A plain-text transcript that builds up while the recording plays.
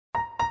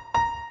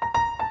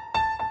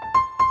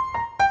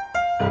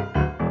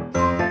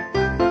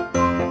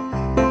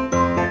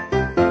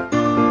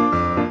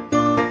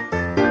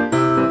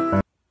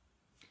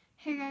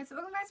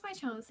my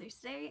channel so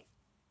today,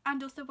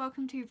 and also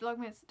welcome to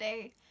Vlogmas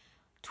day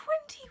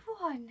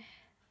 21.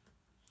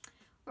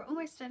 We're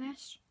almost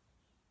finished.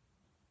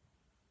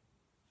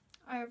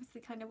 I obviously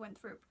kind of went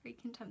through a break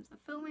in terms of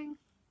filming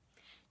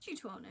due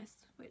to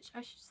illness, which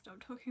I should stop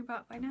talking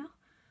about by now.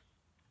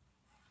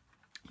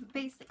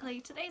 Basically,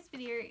 today's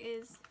video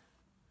is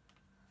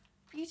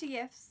beauty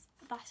gifts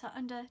that are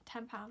under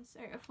 £10, so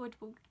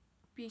affordable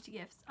beauty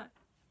gifts,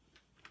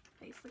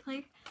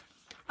 basically.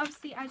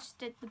 Obviously, I just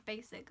did the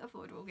basic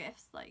affordable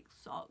gifts like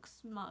socks,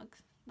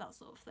 mugs, that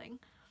sort of thing.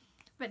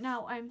 But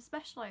now I'm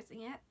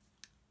specialising it.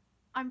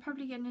 I'm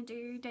probably going to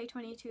do day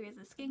 22 as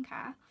a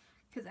skincare,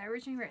 because I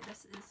originally wrote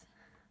this as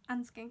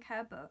and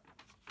skincare, but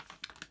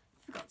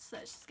forgot to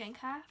search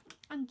skincare.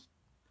 And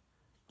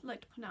I'd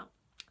like to point out,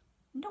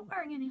 not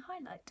wearing any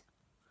highlight.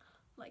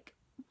 Like,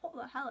 what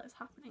the hell is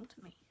happening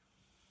to me?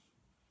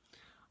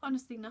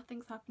 Honestly,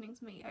 nothing's happening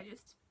to me. I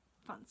just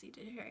fancied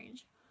a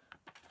change.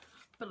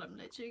 But I'm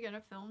literally going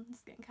to film the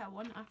skincare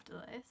one after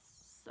this,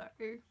 so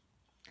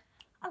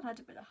I'll add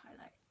a bit of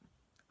highlight.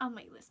 I'll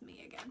make this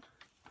me again.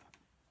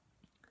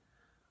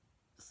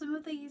 Some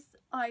of these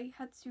I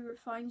had to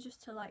refine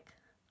just to like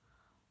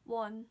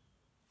one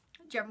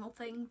general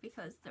thing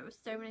because there were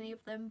so many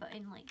of them, but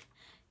in like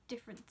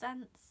different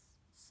scents.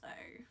 So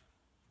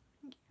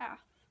yeah,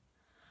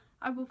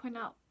 I will point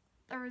out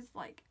there is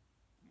like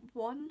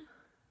one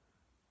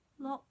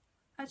lot.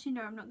 Actually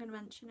no, I'm not going to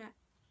mention it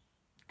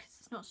because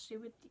it's not to do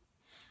with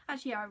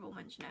actually I will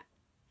mention it.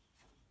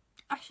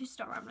 I should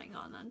stop rambling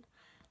on and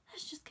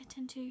let's just get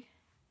into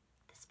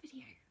this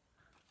video.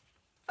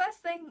 First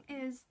thing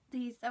is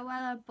the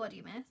soooooooo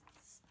body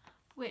mists,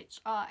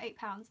 which are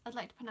 £8. I'd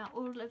like to point out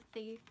all of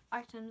the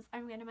items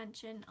I'm going to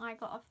mention I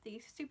got off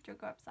the Superdrug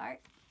website,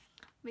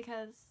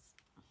 because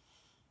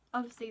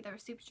obviously there are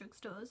Superdrug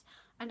stores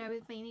and I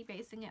was mainly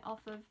basing it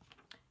off of,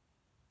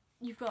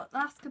 you've got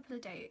last couple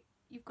of days,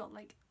 you've got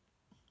like,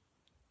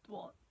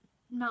 what,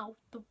 now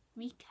the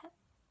weekend?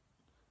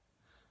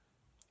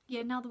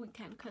 Yeah, now the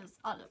weekend, because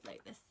I'll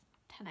upload this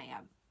 10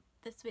 AM.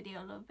 This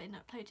video will have been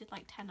uploaded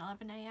like 10,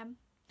 11 AM.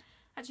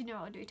 Actually no,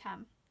 I'll do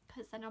 10,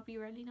 because then I'll be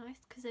really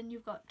nice, because then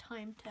you've got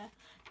time to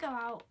go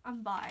out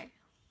and buy.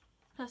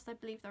 Plus I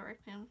believe they're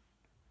open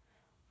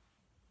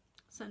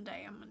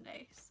Sunday and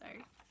Monday, so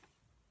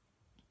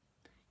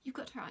you've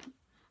got time.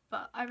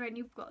 But I've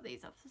only got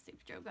these off the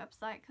Superdrug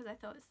website because I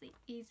thought it's the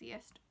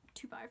easiest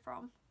to buy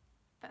from.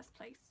 Best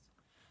place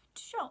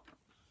to shop.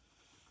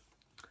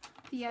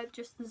 Yeah,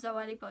 just the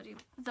soooooooo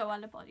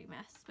body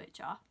mists, which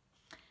are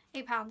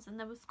 £8, and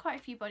there was quite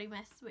a few body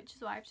mists, which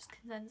is why I've just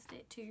condensed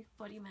it to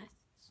body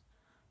mists.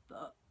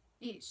 But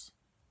each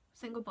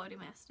single body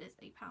mist is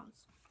 £8.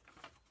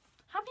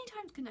 How many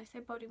times can I say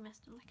body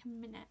mist in like a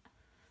minute?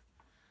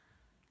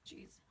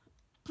 Jeez.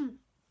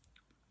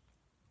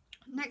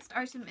 Next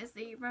item is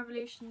the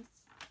Revolution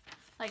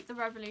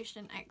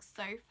X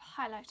Soap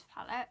Highlighter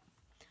Palette,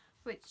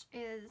 which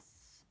is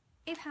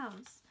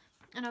 £8,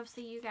 and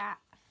obviously you get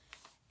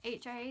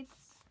 8 shades,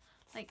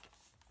 like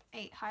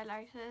 8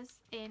 highlighters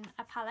in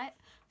a palette,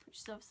 which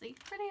is obviously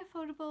pretty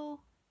affordable,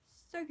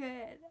 so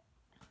good.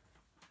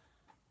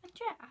 And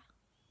yeah,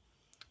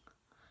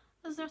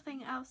 there's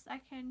nothing else I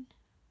can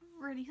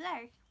really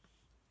say.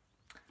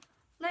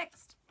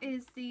 Next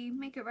is the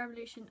Makeup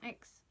Revolution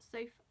X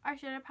Soap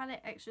Eyeshadow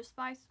Palette Extra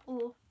Spice,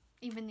 or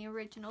even the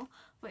original,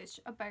 which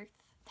are both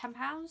 £10,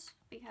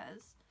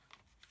 because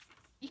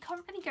you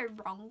can't really go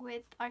wrong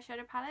with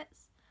eyeshadow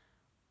palettes,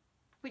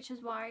 which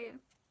is why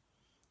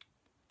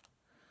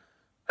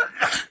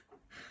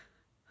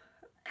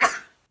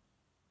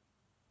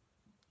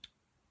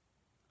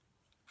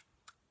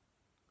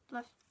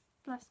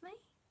bless me,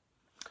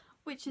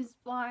 which is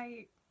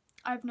why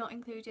I've not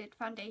included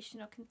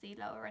foundation or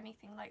concealer or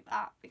anything like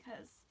that,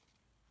 because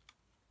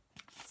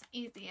it's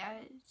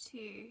easier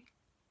to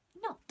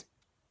not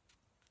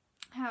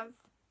have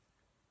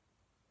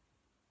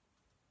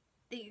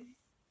these,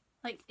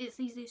 like it's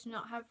easier to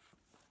not have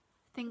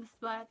things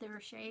where there are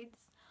shades,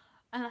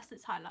 unless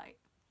it's highlight.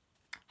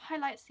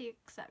 Highlight's the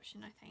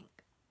exception, I think,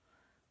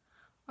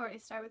 or at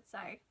least I would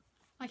say.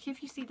 Like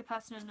if you see the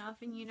person enough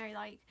and you know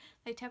like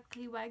they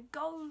typically wear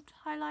gold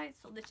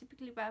highlights, or they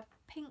typically wear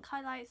pink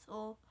highlights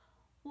or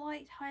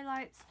white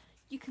highlights,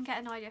 you can get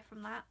an idea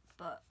from that.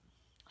 But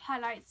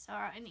highlights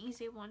are an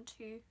easier one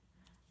to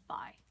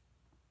buy,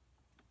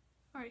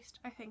 or at least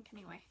I think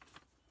anyway.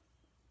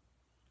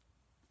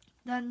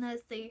 Then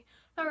there's the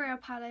L'Oreal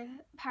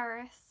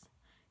Paris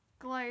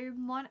Glow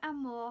One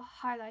and More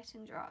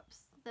Highlighting Drops.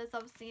 There's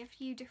obviously a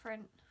few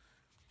different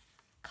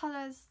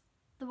colours.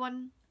 The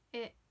one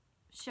it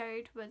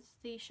showed was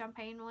the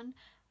champagne one,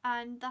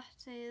 and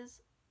that is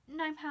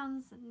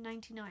 £9.99,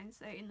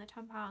 so in the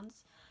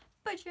 £10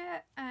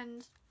 budget.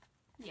 And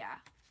yeah,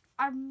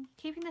 I'm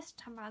keeping this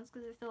to £10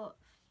 because I thought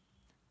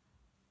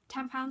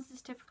 £10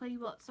 is typically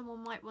what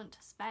someone might want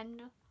to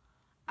spend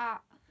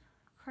at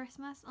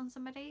Christmas on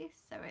somebody,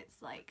 so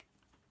it's like,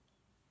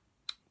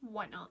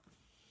 why not?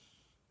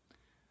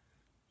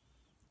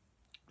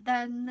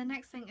 Then the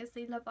next thing is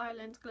the Love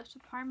Island Glitter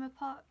Primer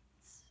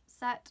Pots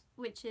set,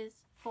 which is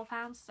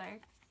 £4, so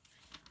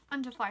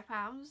under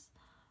 £5.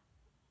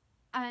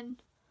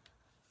 And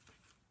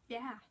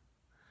yeah,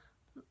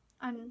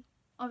 and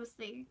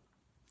obviously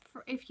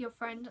if your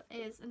friend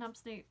is an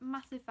absolute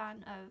massive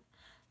fan of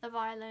Love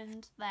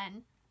Island,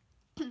 then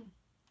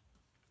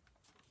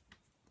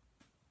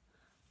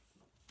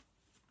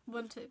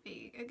wouldn't it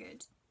be a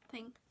good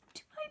thing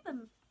to buy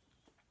them?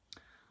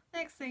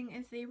 Next thing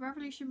is the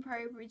Revolution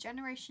Pro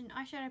Regeneration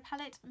Eyeshadow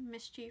Palette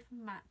Mischief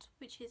Matte,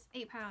 which is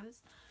 £8.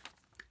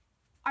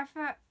 I'd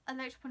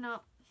like to point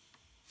out,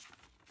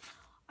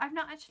 I've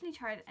not actually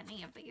tried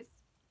any of these,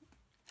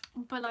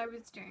 but I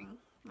was doing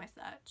my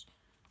search.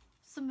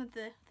 Some of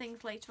the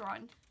things later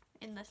on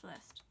in this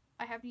list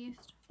I have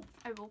used,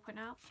 I will point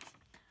out,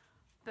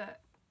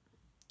 but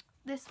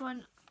this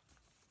one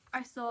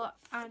I saw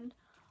and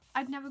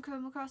I'd never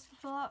come across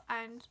before,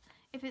 and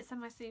if it's in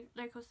my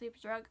local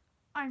Superdrug,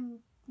 I'm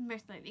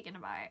most likely going to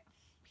buy it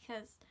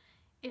because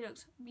it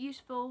looks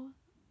beautiful.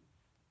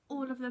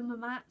 All of them are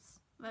mattes,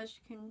 as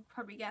you can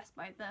probably guess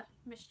by the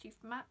Mischief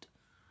Matte,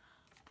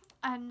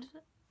 and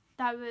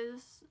there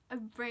was a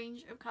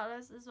range of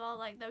colours as well,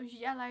 like there was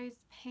yellows,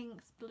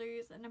 pinks,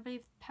 blues, and I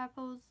believe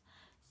purples,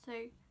 so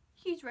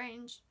huge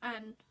range,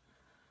 and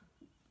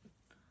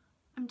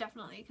I'm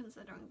definitely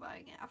considering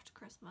buying it after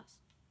Christmas.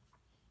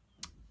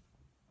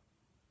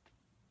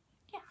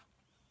 Yeah.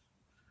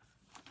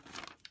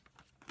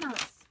 Now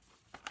let's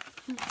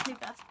flip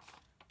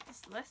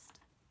this list.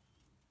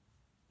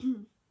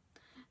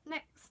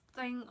 Next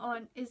thing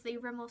on is the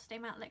Rimmel Stay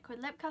Matte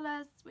Liquid Lip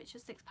Colours, which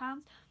is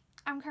 £6.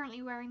 I'm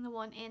currently wearing the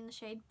one in the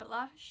shade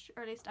Blush,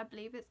 or at least I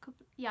believe it's called,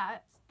 yeah,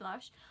 it's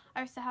Blush.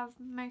 I also have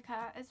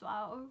Mocha as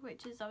well,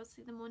 which is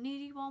obviously the more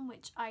nudie one,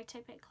 which I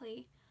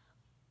typically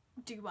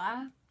do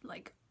wear,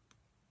 like,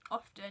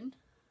 often.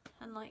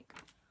 And, like,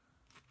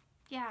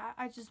 yeah,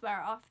 I just wear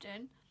it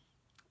often.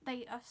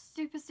 They are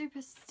super,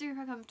 super,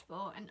 super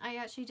comfortable, and I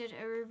actually did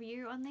a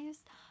review on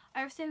these.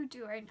 I also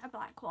doing a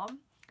black one.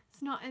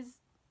 It's not as,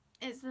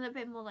 it's a little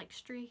bit more like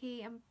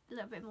streaky and a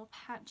little bit more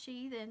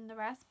patchy than the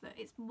rest, but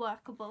it's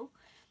workable.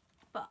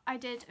 But I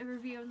did a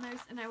review on those,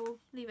 and I will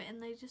leave it in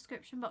the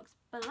description box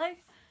below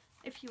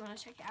if you want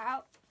to check it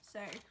out, so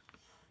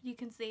you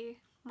can see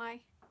my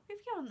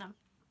review on them.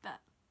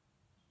 But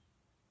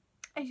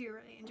I do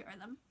really enjoy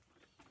them.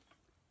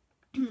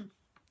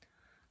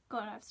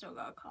 God, I've still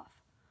got a cough.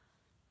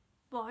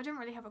 Well, I didn't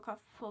really have a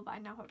cough before, but I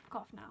now have a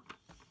cough now.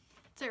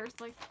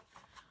 Seriously.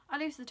 I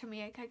lose the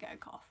tummy ache, I get a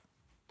cough.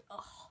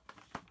 Ugh.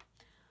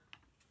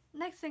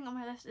 Next thing on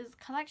my list is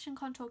Collection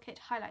Contour Kit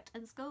Highlight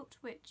and Sculpt,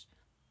 which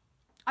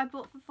I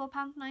bought for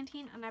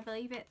 £4.19, and I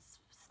believe it's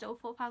still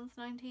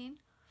 £4.19.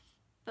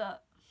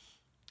 But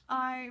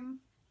I'm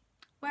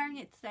wearing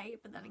it today,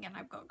 but then again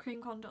I've got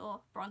cream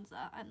contour,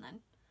 bronzer, and then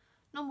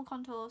normal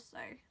contour, so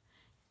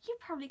you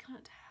probably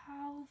can't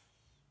tell.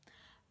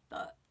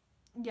 But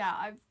yeah,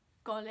 I've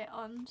got it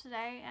on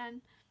today,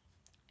 and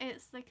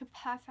it's like a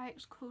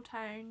perfect cool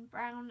tone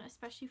brown,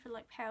 especially for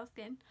like pale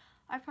skin.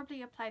 I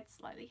probably applied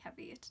slightly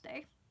heavier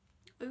today.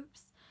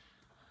 Oops.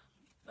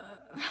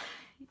 But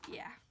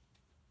yeah,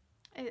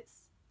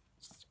 it's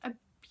just a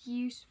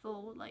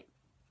beautiful like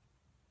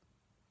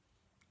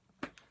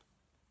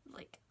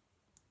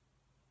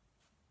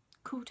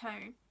cool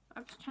tone.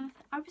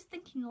 I was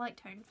thinking light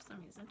tone for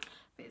some reason,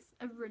 but it's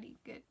a really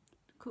good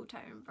cool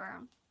tone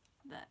brown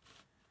that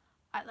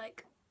I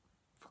like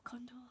for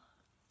contour.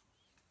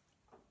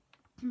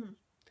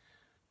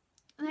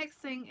 The next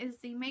thing is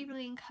the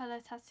Maybelline Colour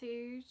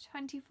Tattoo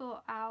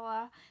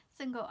 24-hour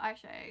single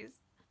eyeshadows,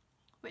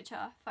 which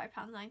are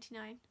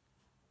 £5.99.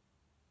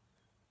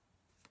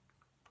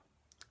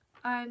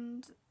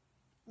 And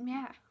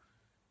yeah,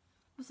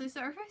 I'm so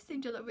sorry if I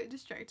seemed a little bit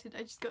distracted.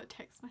 I just got a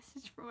text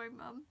message from my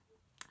mum.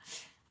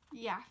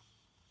 Yeah.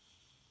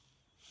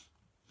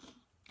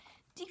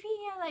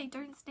 DVLA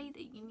don't state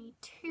that you need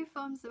 2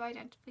 forms of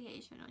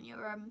identification on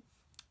your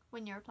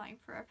when you're applying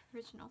for a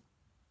provisional.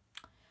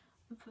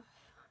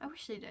 I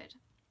wish they did,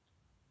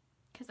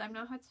 because I've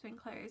now had to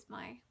enclose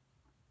my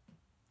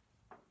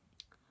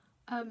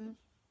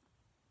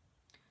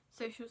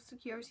social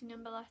security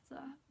number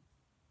letter,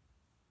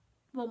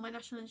 well, my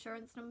national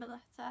insurance number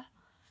letter,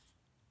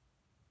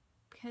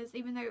 because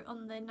even though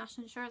on the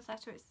national insurance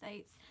letter it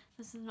states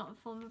this is not a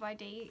form of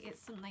ID,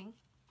 it's something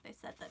they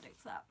said they'd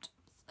accept.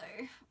 So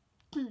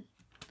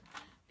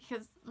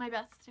because my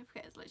birth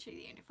certificate is literally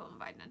the only form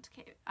of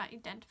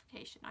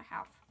identification I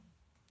have,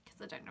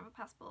 because I don't have a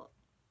passport.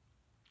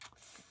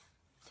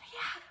 So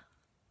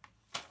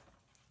yeah.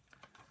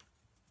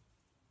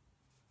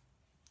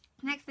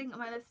 Next thing on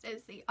my list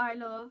is the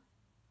Eyelaw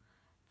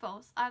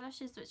false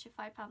eyelashes, which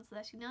are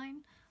 £5.39.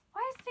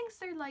 Why is things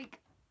so like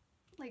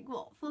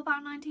what,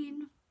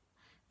 £4.19,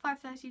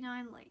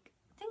 £5.39? Like,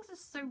 things are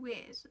so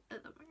weird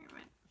at the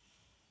moment.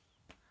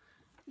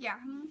 Yeah,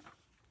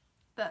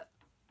 but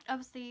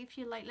obviously if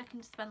you're like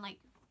looking to spend like,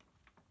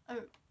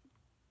 oh,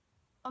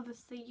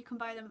 obviously you can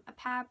buy them a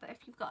pair, but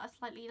if you've got a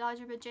slightly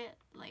larger budget,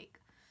 like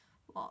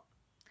what,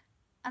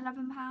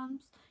 £11,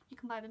 you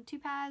can buy them 2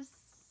 pairs.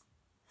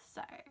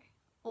 So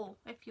or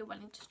if you're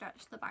willing to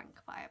stretch the bank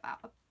by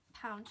about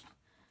 £1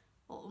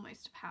 or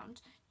almost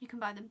 £1, you can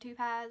buy them 2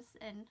 pairs.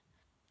 And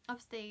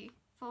obviously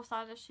false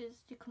eyelashes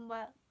you can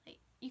wear, like,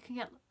 you can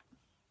get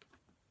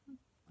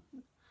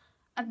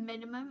a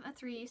minimum of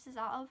 3 uses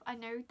out of. I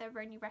know they're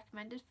only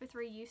recommended for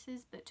 3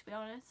 uses, but to be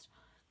honest,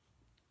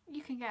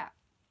 you can get,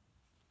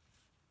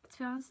 to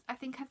be honest, I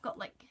think I've got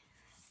like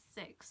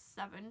 6,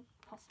 7,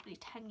 possibly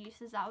 10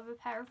 uses out of a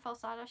pair of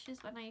false eyelashes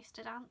when I used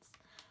to dance.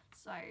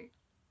 So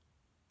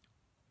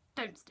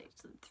don't stick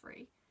to the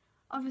 3.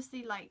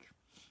 Obviously, like,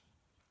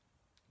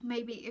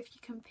 maybe if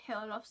you can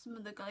peel off some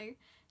of the glue,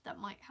 that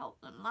might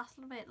help them last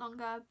a little bit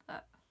longer,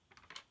 but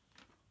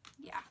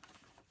yeah.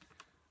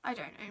 I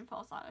don't own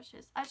false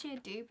eyelashes. Actually I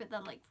do, but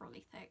they're like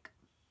really thick.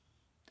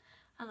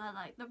 And they're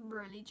like the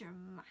really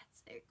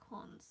dramatic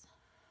ones.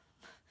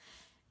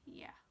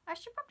 Yeah. I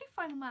should probably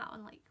find them out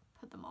and like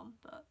put them on,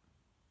 but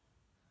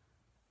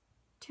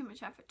too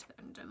much effort to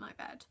under my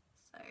bed.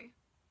 So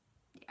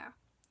yeah.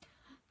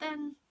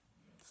 Then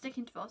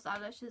sticking to false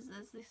eyelashes,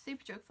 there's the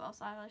Superdrug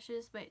false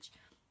eyelashes, which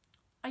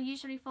are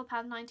usually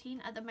 £4.19.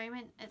 At the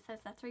moment it says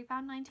they're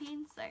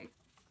 £3.19, so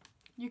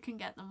you can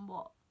get them,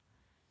 what,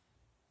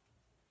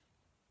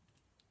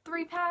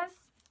 3 pairs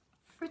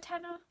for a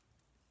tenner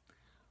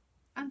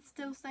and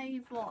still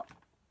save, what,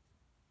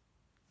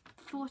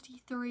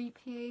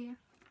 43p.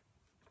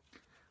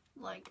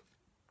 Like,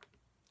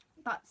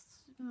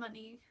 that's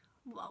money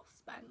well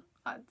spent,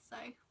 I'd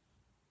say.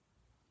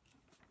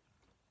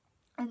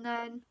 And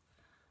then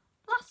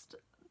last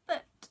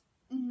but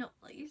not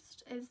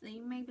least is the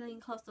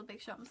Maybelline Colossal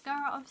Big Shot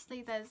mascara.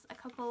 Obviously there's a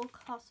couple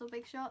Colossal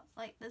Big Shots,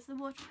 like there's the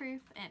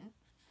waterproof, and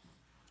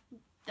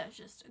there's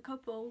just a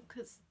couple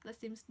because there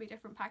seems to be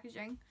different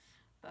packaging,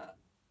 but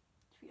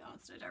to be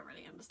honest I don't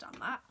really understand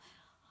that.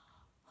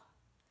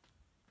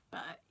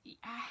 But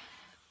yeah,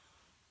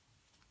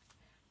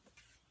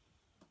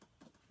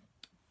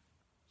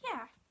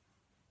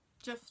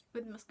 just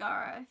with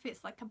mascara, if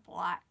it's like a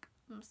black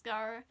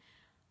mascara,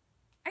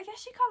 I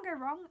guess you can't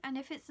go wrong. And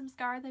if it's a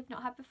mascara they've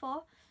not had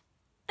before,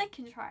 they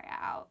can try it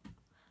out.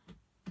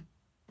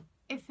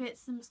 If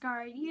it's a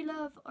mascara you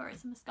love, or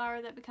it's a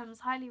mascara that becomes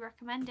highly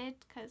recommended,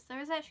 because there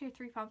is actually a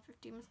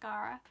 £3.50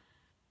 mascara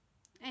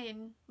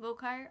in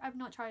Wilko. I've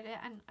not tried it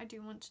and I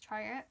do want to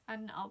try it,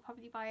 and I'll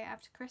probably buy it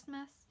after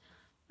Christmas,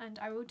 and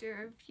I will do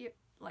a review,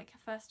 like a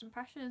first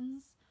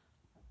impressions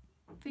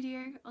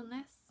video on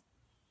this.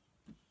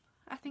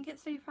 I think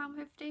it's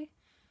 £3.50,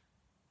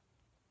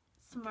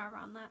 somewhere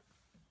around that,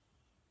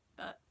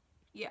 but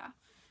yeah.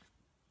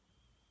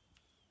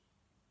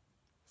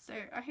 So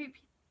I hope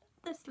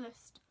this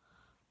list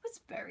was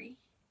very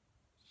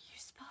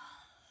useful.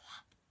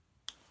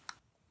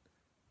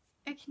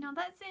 Okay, now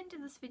that's the end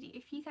of this video.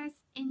 If you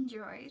guys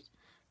enjoyed,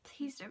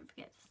 please don't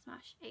forget to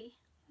smash a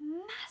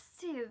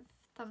massive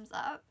thumbs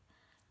up.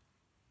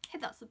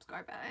 Hit that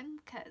subscribe button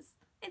because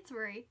it's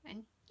free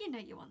and you know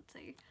you want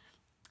to.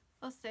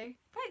 Also,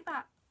 click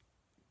that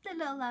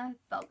little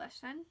bell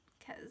button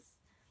because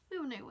we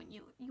will know when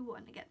you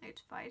want to get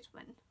notified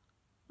when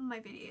my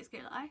videos go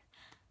live.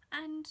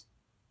 And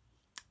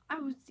I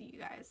will see you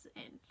guys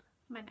in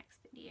my next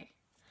video.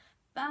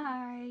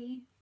 Bye!